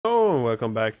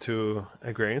welcome back to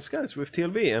Agrarian Skies with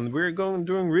TLB, and we're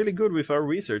doing really good with our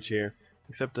research here,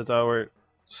 except that our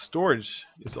storage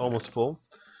is almost full.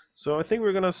 So I think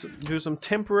we're gonna do some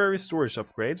temporary storage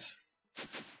upgrades.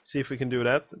 See if we can do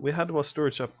that. We had a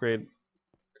storage upgrade,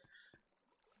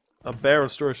 a barrel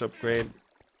storage upgrade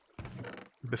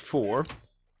before.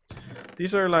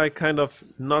 These are like kind of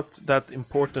not that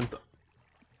important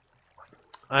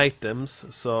items,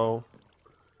 so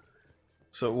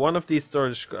one of these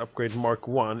storage upgrade Mark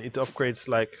 1, it upgrades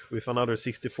like with another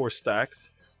 64 stacks.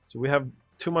 So we have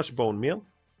too much bone meal.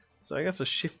 So I guess I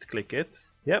shift click it.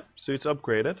 Yep, so it's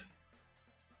upgraded.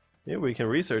 Yeah, we can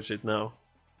research it now.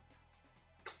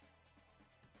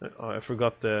 Oh, I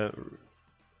forgot the...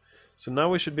 So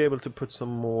now we should be able to put some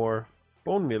more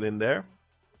bone meal in there.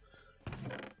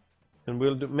 And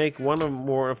we'll make one or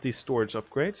more of these storage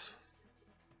upgrades.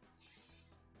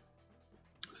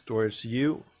 Storage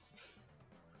U.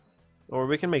 Or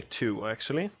we can make two,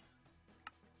 actually.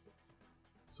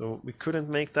 So we couldn't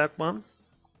make that one.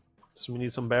 So we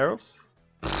need some barrels.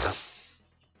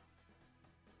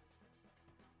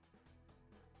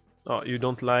 Oh, you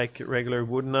don't like regular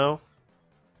wood now?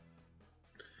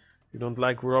 You don't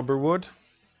like rubber wood?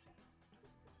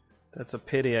 That's a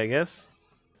pity, I guess.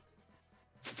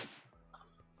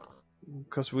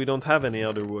 Because we don't have any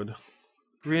other wood.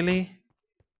 Really?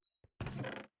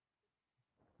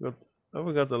 Oh,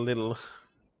 we got a little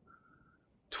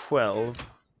 12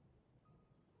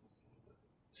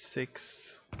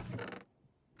 6.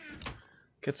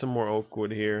 Get some more oak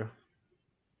wood here.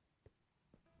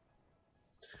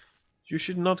 You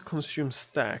should not consume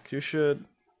stack. You should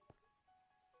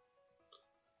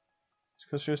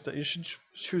consume stack. You should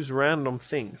choose random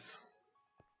things.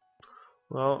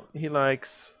 Well, he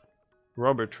likes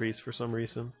rubber trees for some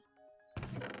reason.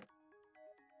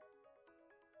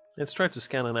 Let's try to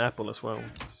scan an apple as well.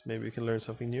 So maybe we can learn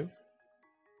something new.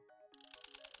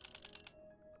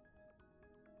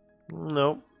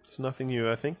 No, it's nothing new,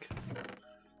 I think.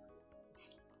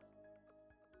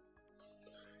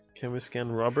 Can we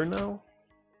scan rubber now?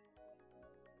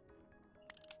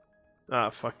 Ah,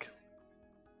 fuck.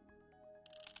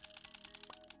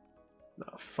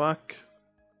 Ah, fuck.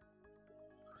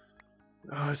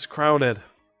 Oh, it's crowded.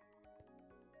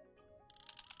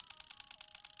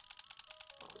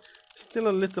 Still a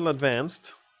little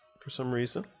advanced for some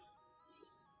reason.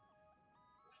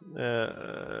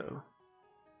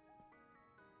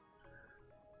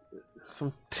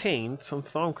 Some taint, some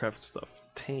Thaumcraft stuff.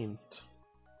 Taint.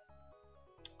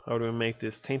 How do we make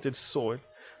this? Tainted soil.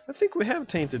 I think we have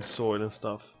tainted soil and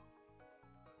stuff.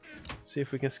 See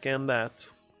if we can scan that.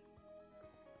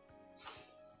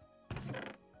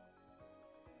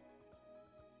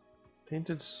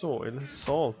 Tainted soil,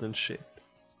 salt and shit.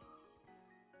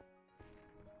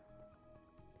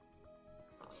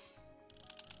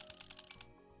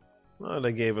 Oh,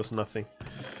 they gave us nothing.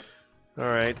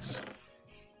 Alright.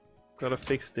 Gotta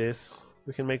fix this.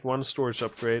 We can make one storage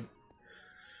upgrade.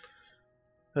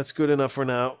 That's good enough for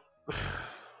now.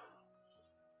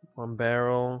 One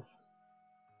barrel.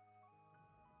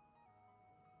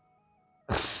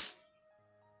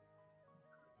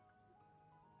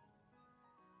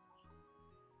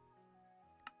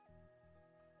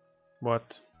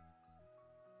 What?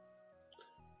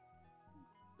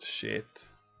 Shit.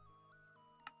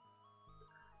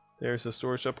 There's a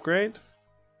storage upgrade.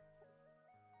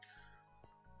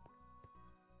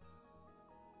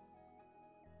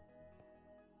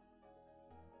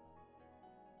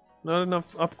 Not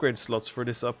enough upgrade slots for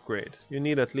this upgrade. You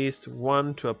need at least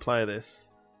one to apply this.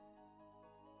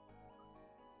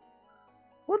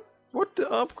 What the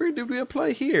upgrade did we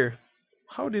apply here?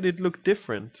 How did it look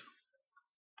different?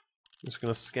 I'm just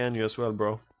gonna scan you as well,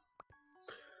 bro.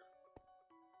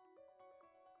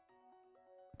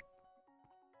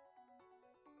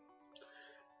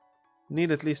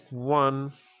 Need at least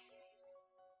one.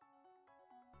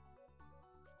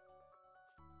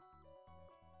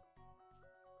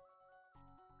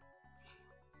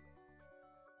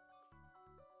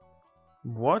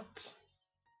 What?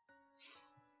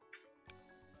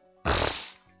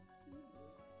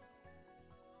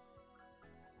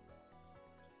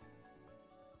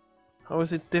 How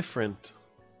is it different?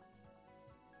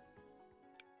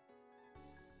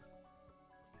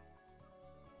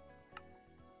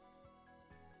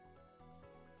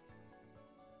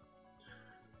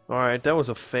 Alright, that was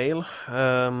a fail.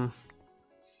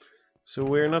 So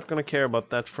we're not gonna care about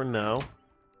that for now.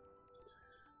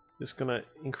 Just gonna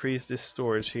increase this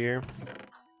storage here.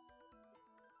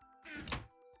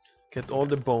 Get all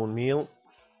the bone meal.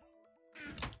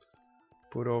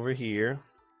 Put over here.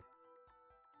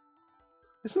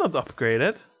 It's not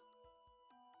upgraded.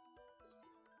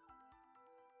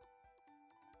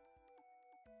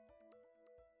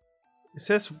 It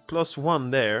says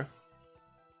 +1 there.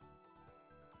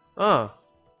 Ah,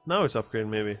 now it's upgraded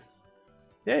maybe.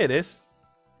 Yeah, it is.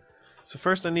 So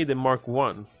first I need a Mark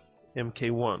 1.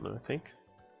 MK1, I think.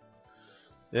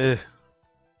 Ugh.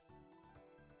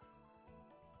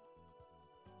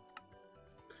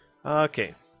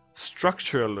 Okay.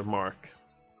 Structural mark.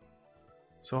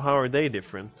 So how are they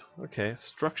different? Okay,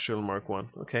 structural mark 1.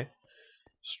 Okay.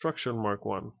 Structural mark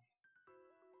 1.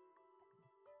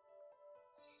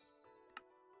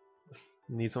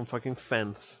 Need some fucking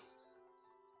fence.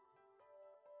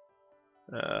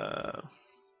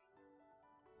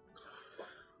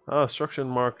 Oh, structural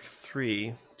mark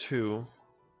 3, 2.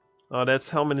 Oh, that's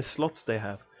how many slots they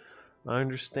have. I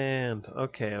understand.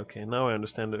 Okay, okay. Now I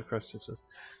understand the question.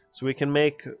 So we can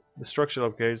make the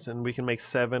structural upgrades, and we can make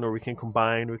 7, or we can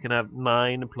combine. We can have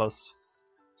 9 plus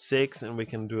 6, and we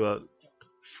can do a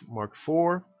Mark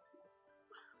 4.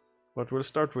 But we'll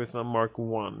start with a Mark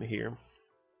 1 here.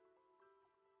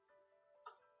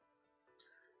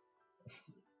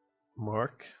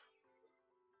 Mark.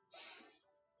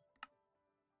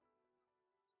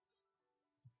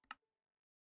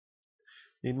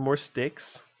 Need more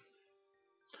sticks.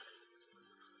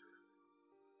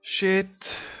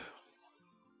 Shit.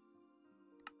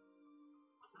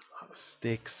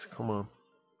 Sticks, come on.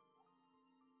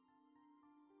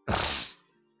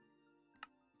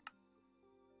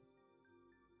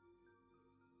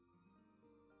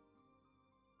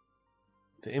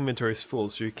 The inventory is full,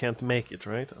 so you can't make it,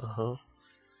 right? Uh-huh.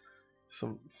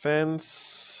 Some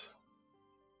fence.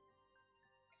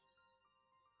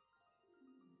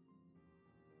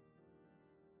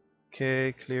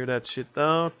 Okay, clear that shit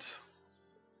out.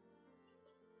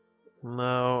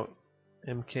 Now,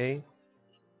 MK.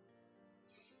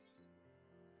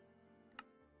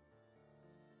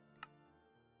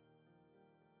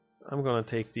 I'm gonna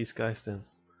take these guys then.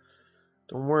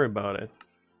 Don't worry about it.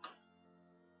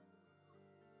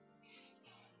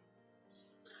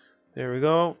 There we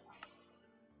go.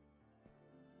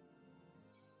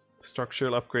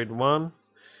 Structural upgrade 1.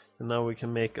 And now we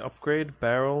can make upgrade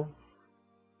barrel.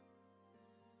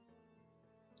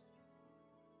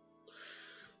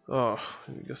 Oh,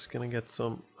 I'm just gonna get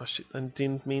some. Oh shit, I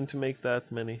didn't mean to make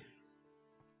that many.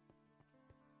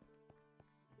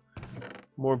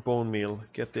 More bone meal.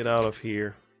 Get it out of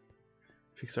here.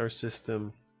 Fix our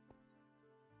system.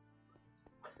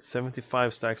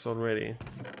 75 stacks already.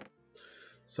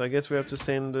 So I guess we have to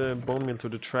send the bone meal to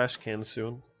the trash can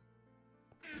soon.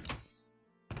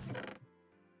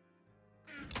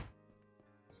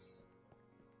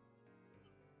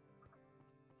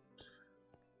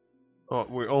 Oh,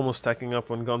 we're almost stacking up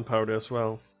on gunpowder as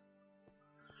well.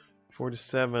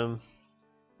 47.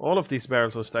 All of these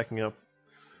barrels are stacking up.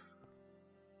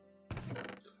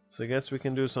 So I guess we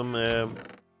can do some,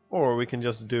 or we can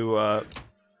just do a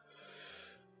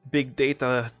big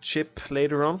data chip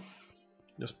later on.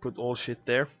 Just put all shit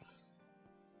there.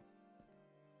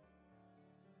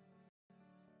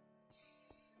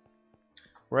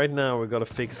 Right now we gotta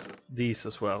fix these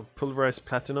as well. Pulverized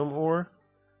platinum ore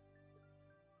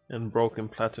and broken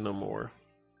platinum ore.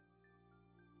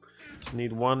 So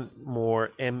need one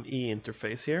more ME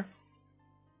interface here.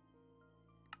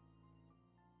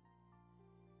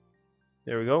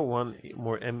 There we go, one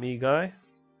more ME guy.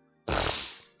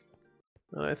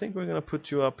 I think we're gonna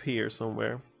put you up here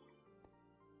somewhere.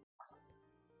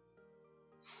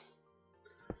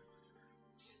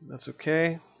 That's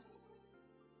okay.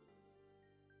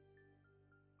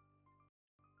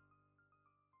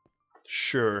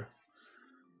 Sure.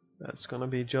 That's gonna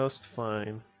be just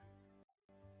fine.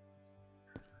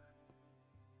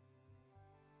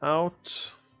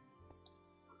 Out.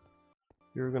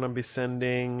 You're gonna be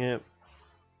sending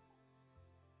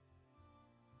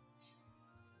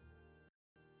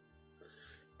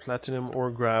platinum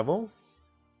ore gravel.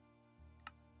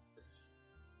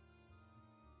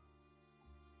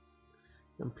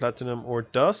 And platinum ore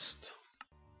dust.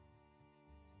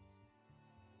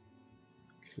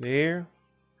 Clear.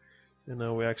 And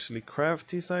now we actually craft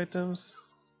these items.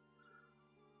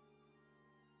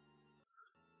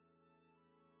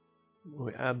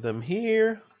 We add them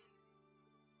here.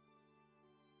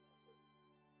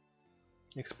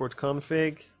 Export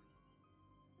config.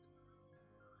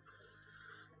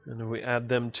 And we add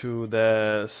them to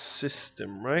the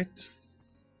system, right?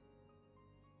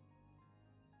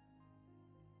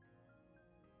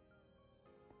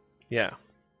 Yeah.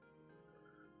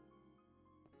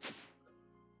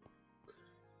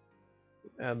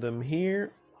 Add them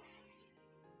here.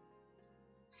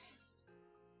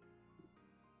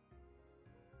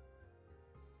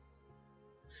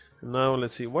 And now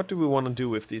let's see, what do we want to do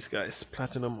with these guys?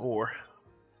 Platinum ore.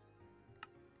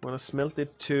 Want to smelt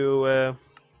it to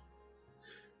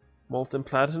molten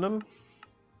platinum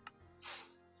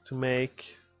to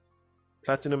make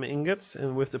platinum ingots,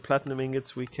 and with the platinum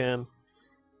ingots we can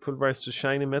pulverize to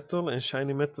shiny metal, and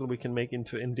shiny metal we can make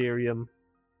into enderium.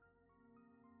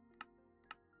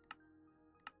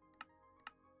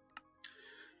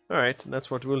 Alright,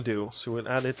 that's what we'll do. So we'll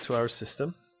add it to our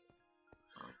system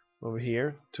over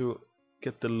here to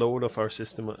get the load of our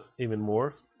system even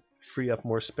more, free up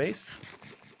more space.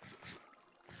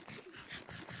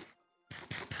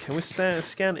 Can we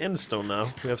scan endstone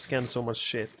now? We have scanned so much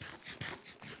shit.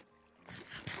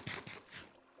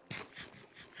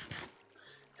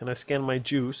 Can I scan my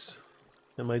juice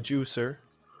and my juicer?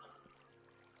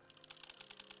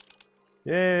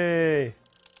 Yay!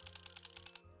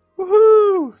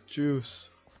 Woohoo! Juice.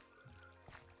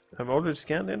 I've already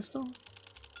scanned endstone?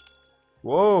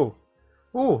 Whoa!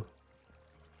 Oh!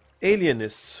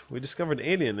 Alienness. We discovered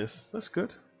alienness. That's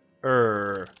good.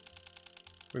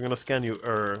 We're gonna scan you.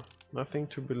 Nothing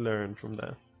to be learned from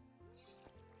that.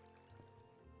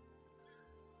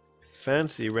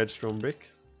 Fancy redstone brick.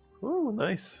 Oh,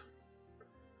 nice.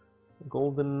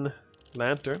 Golden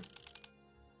lantern.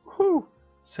 Whoo!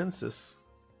 Census.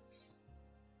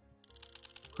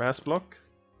 Grass block.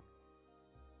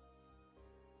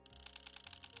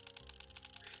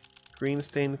 Green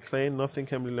stained clay. Nothing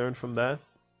can be learned from that.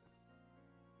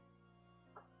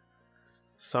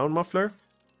 Sound muffler.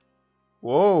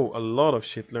 Whoa, a lot of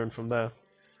shit learned from that.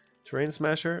 Terrain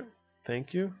smasher.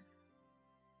 Thank you.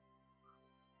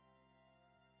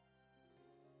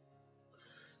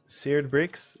 Seared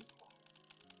bricks.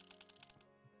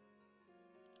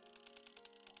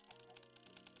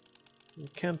 You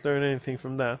can't learn anything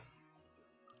from that.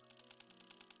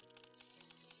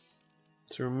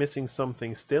 So we're missing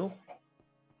something still.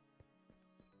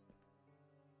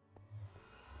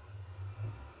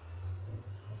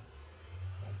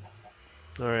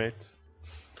 Alright.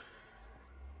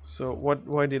 So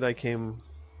why did I come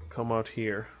out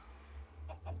here?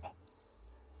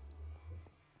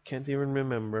 Can't even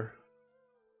remember.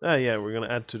 Ah yeah, we're gonna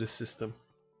add to the system.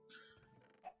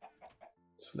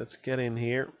 So let's get in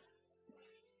here.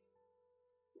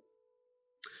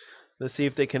 Let's see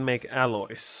if they can make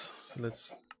alloys. So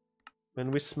let's,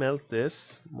 when we smelt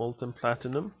this molten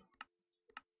platinum,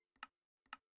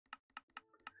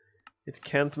 it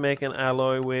can't make an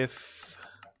alloy with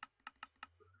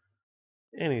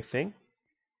anything.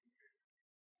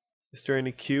 Is there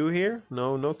any Q here?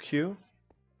 No, no Q.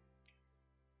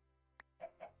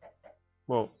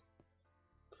 Whoa.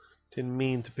 Didn't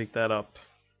mean to pick that up.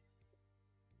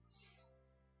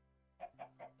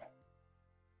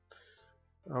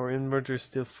 Our inverter is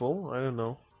still full? I don't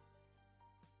know.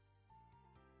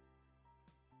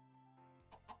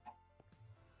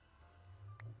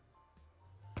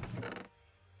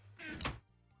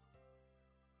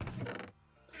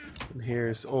 And here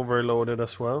is overloaded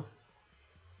as well.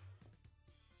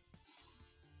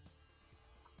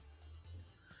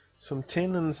 Some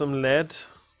tin and some lead.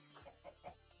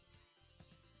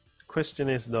 Question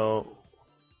is though,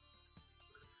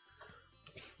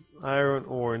 iron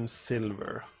ore and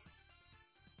silver.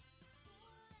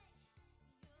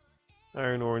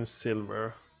 Iron ore and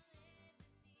silver.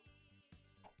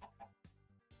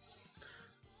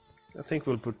 I think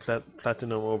we'll put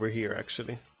platinum over here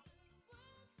actually.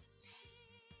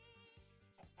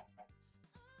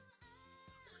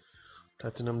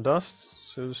 Platinum dust.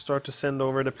 So we'll start to send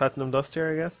over the platinum dust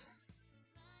here, I guess.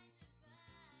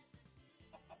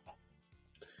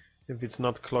 If it's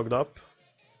not clogged up.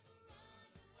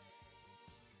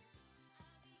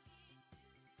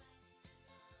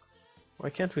 Why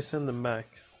can't we send them back?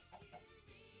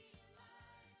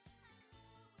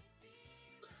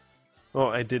 Oh,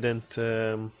 I didn't.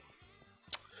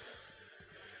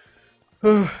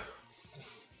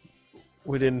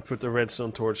 We didn't put the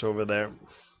redstone torch over there.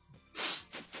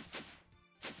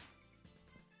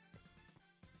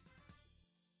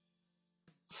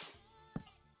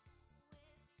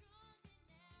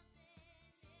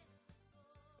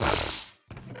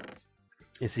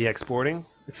 Is he exporting?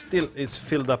 It's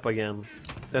filled up again.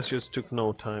 That just took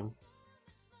no time.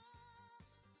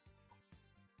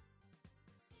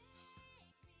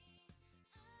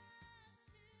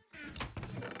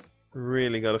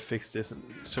 Really gotta fix this. And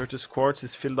Certus quartz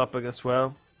is filled up as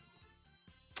well.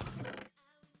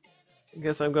 I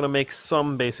guess I'm gonna make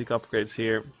some basic upgrades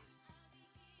here.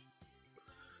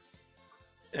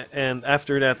 And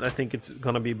after that I think it's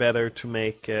gonna be better to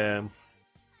make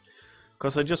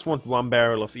because I just want one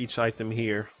barrel of each item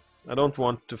here. I don't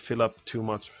want to fill up too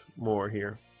much more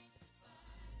here.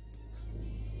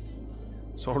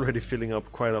 It's already filling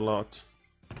up quite a lot.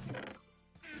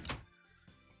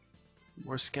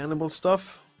 More scannable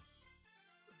stuff.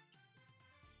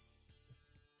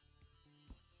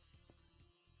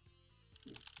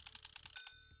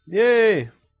 Yay!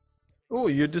 Oh,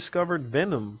 you discovered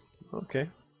venom. Okay.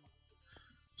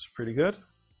 It's pretty good.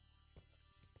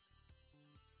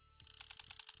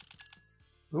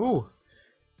 Ooh,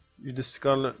 you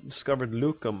discovered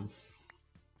Lucum.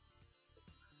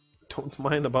 Don't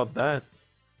mind about that.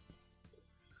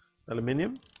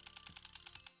 Aluminium.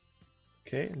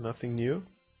 Okay, nothing new.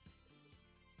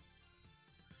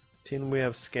 Tin we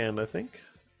have scanned, I think.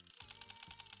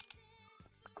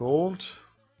 Gold.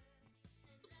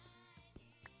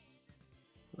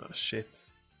 Oh shit.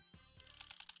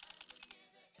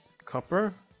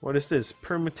 Copper. What is this?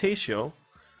 Permutatio.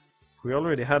 We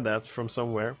already had that from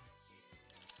somewhere.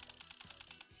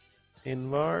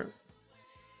 Invar.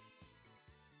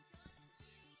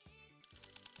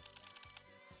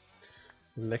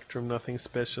 Electrum, nothing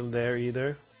special there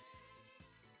either.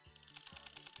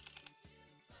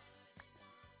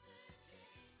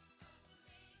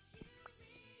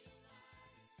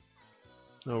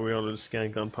 Oh, we already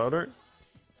scanned gunpowder.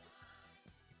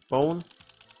 Bone.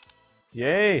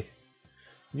 Yay!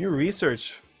 New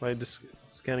research by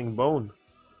scanning bone.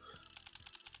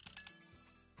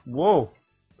 Whoa!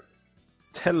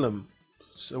 Tellum.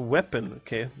 It's a weapon.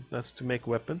 Okay, that's to make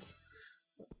weapons.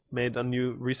 Made a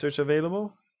new research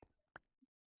available.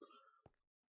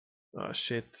 Oh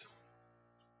shit.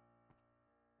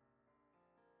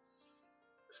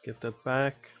 Let's get that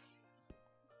back.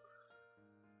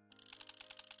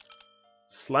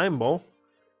 Slime ball.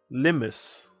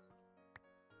 Limus.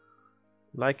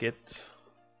 Like it.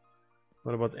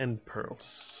 What about end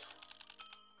pearls?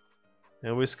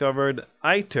 And we discovered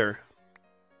ITER.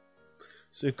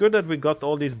 So it's good that we got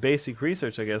all these basic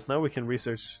research, I guess. Now we can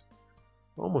research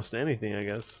almost anything, I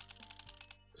guess.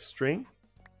 String.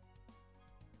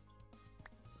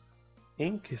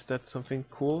 Ink, is that something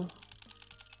cool?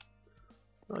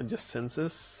 Oh, just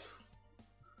senses.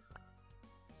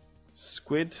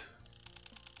 Squid.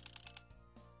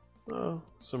 Oh,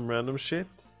 some random shit.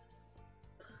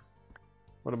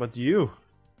 What about you?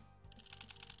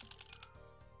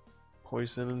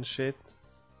 Poison and shit.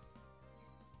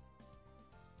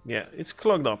 Yeah, it's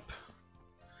clogged up.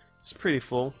 It's pretty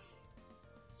full.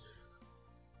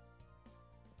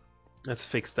 Let's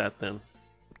fix that then.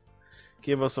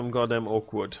 Give us some goddamn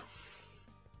oak wood.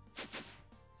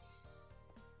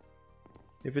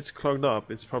 If it's clogged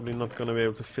up, it's probably not gonna be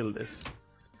able to fill this.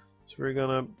 So we're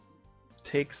gonna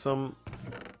take some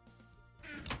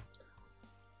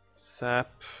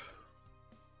sap.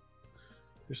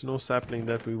 There's no sapling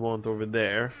that we want over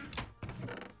there.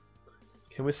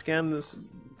 Can we scan this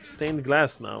stained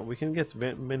glass now? We can get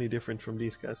many different from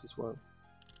these guys as well.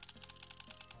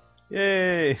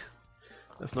 Yay!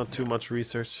 That's not too much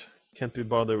research. Can't be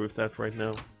bothered with that right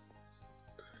now.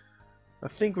 I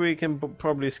think we can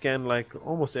probably scan like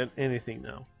almost anything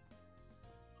now.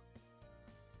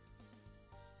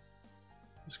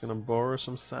 Just gonna borrow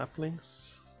some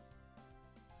saplings.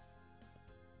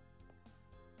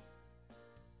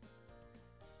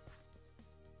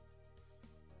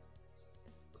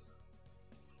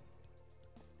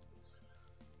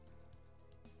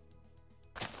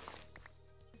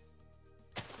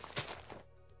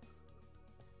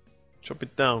 Chop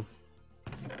it down.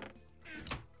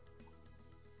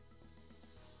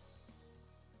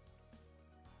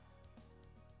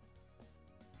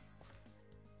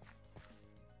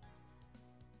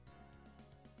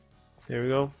 There we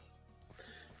go.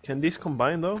 Can these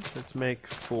combine though? Let's make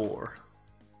 4.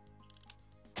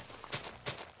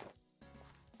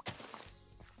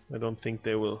 I don't think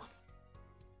they will.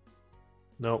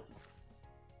 No.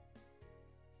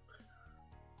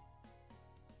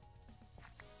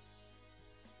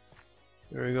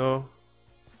 There we go.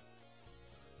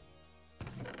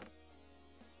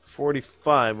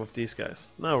 45 of these guys.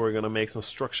 Now we're gonna make some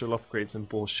structural upgrades and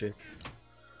bullshit.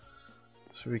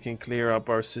 So we can clear up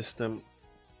our system.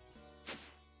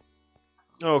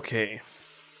 Okay.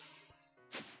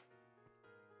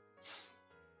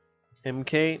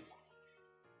 MK.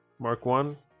 Mark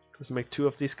 1. Let's make 2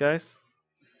 of these guys.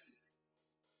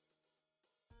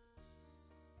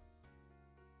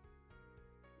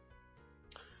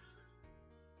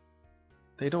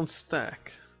 They don't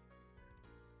stack.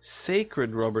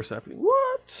 Sacred rubber sapling.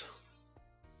 What?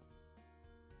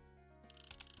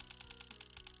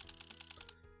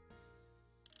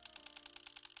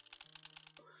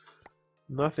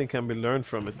 Nothing can be learned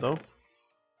from it though.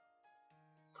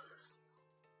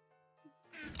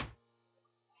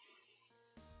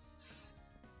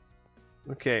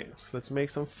 Okay, so let's make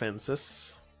some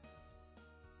fences.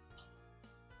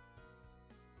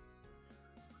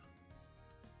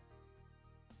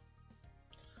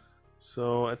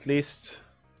 So at least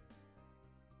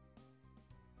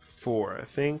 4, I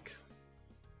think.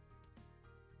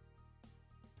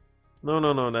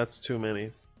 No, that's too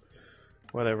many.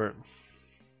 Whatever.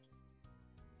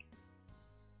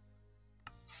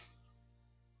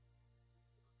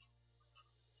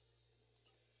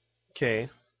 Okay.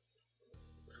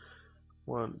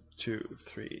 1, 2,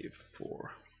 3,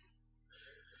 4.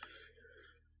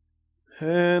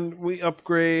 And we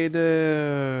upgrade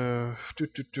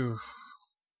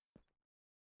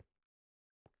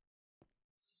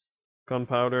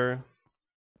gunpowder,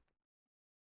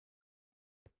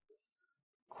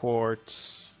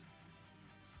 quartz,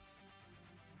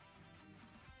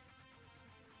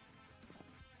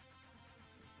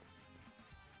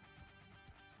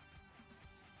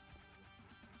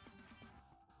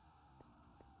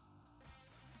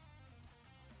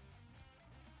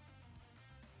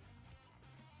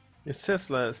 it says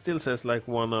like, still says like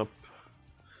 1 up.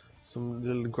 Some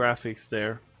little graphics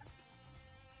there.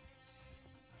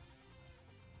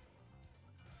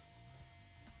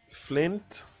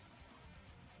 Flint.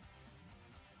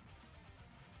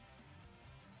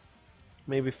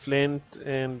 Maybe flint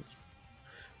and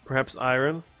perhaps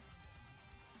iron.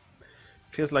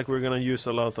 Feels like we're gonna use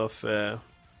a lot of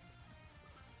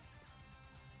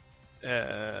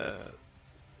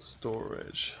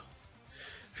storage.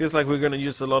 Feels like we're gonna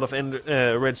use a lot of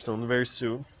redstone very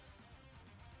soon.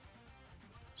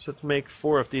 So let's make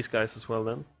 4 of these guys as well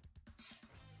then.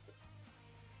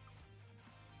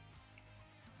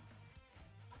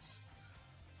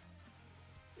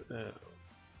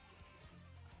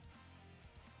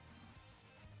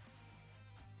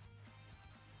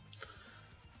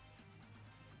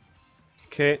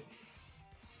 Okay.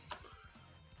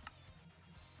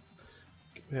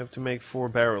 We have to make 4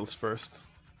 barrels first.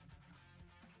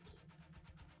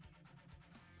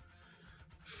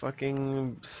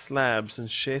 Fucking slabs and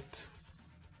shit.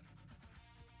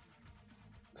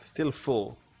 Still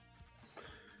full.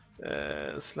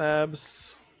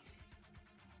 Slabs.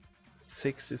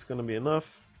 6 is gonna be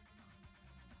enough.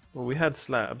 Well, we had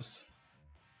slabs.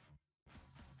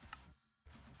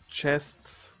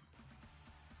 Chests.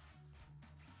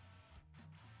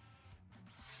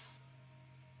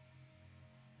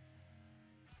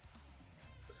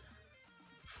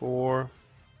 4.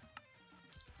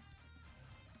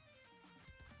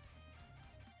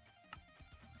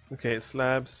 Okay,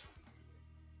 slabs.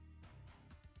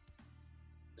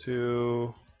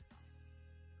 2.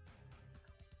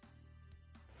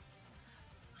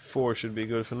 4 should be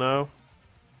good for now.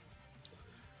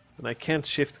 And I can't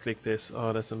shift click this.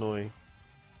 Oh, that's annoying.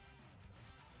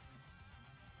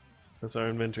 Because our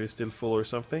inventory is still full or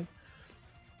something.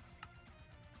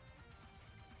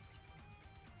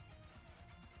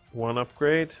 One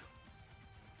upgrade.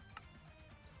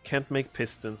 Can't make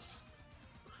pistons.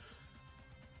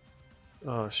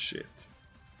 Oh shit.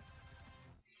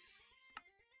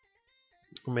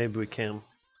 Or maybe we can.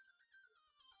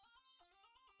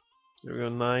 There we go,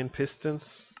 9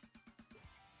 pistons.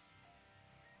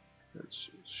 That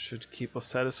should keep us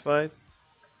satisfied.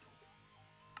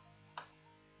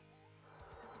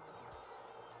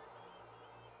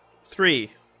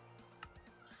 Three.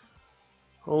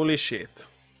 Holy shit.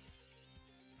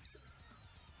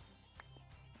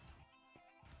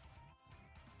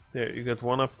 There, you got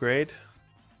 1 upgrade.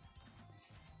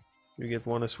 You get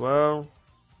 1 as well.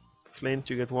 Flint,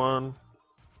 you get 1.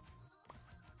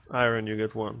 Iron, you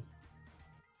get 1.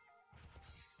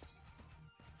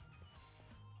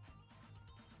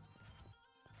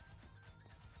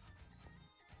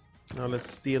 Now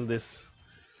let's steal this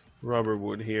rubber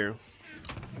wood here.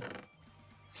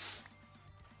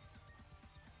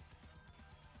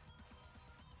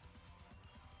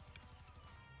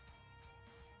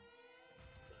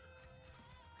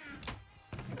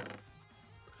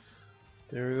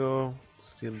 There we go.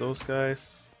 Steal those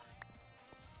guys.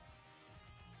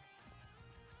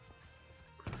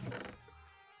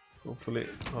 Hopefully,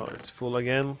 oh, it's full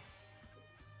again.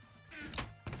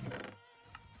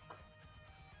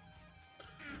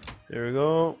 There we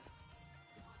go.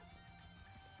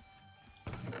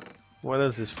 What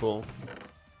else is full?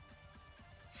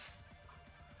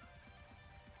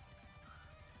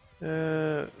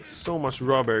 So much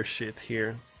rubber shit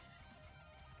here.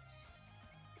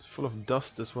 It's full of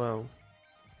dust as well.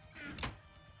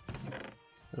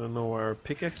 I don't know why our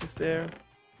pickaxe is there.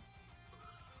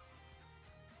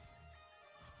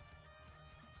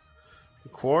 The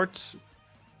quartz.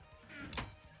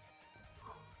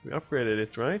 We upgraded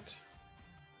it, right?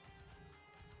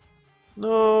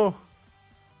 No!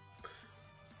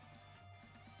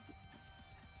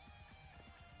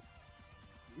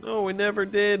 No, we never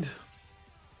did.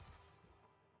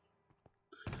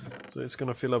 So it's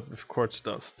gonna fill up with quartz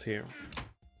dust here.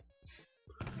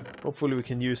 Hopefully we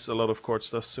can use a lot of quartz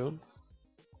dust soon.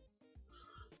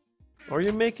 Are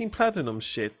you making platinum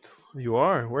shit? You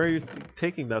are? Where are you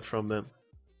taking that from then?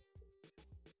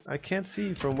 I can't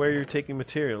see from where you're taking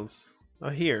materials. Oh,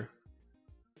 here.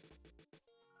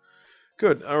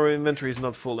 Good, our inventory is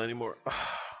not full anymore.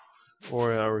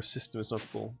 Or our system is not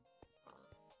full.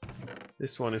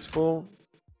 This one is full.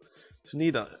 So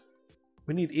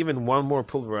we need even one more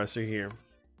pulverizer here.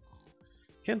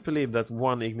 Can't believe that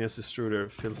one igneous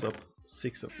extruder fills up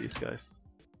 6 of these guys.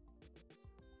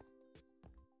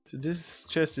 So this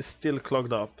chest is still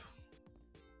clogged up.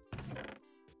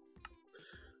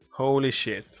 Holy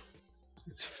shit.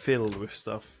 It's filled with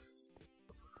stuff.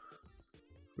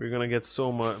 We're gonna get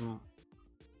so much.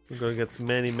 We're gonna get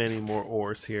many more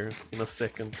ores here in a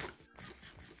second.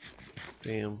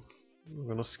 Damn. We're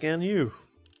gonna scan you.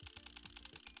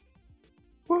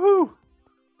 Woohoo!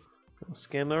 Gonna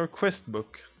scan our quest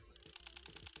book.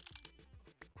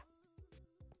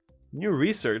 New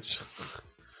research.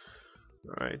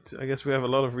 Alright, I guess we have a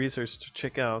lot of research to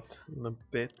check out in a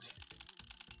bit.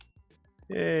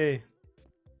 Yay!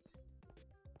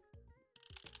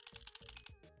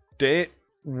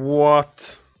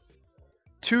 What?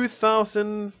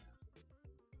 2,000?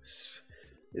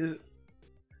 Is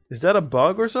that a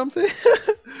bug or something?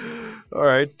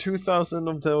 Alright, 2,000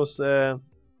 of those,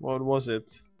 what was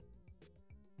it?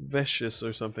 Veshes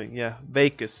or something, yeah,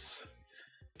 Vacus.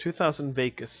 2,000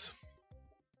 Vacus.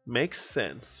 Makes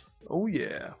sense. Oh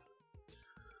yeah.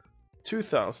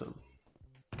 2,000.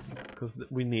 Because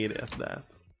we need it at that.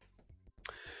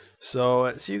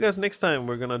 So, see you guys next time.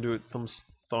 We're gonna do some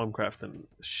Stormcraft and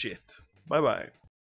shit. Bye bye.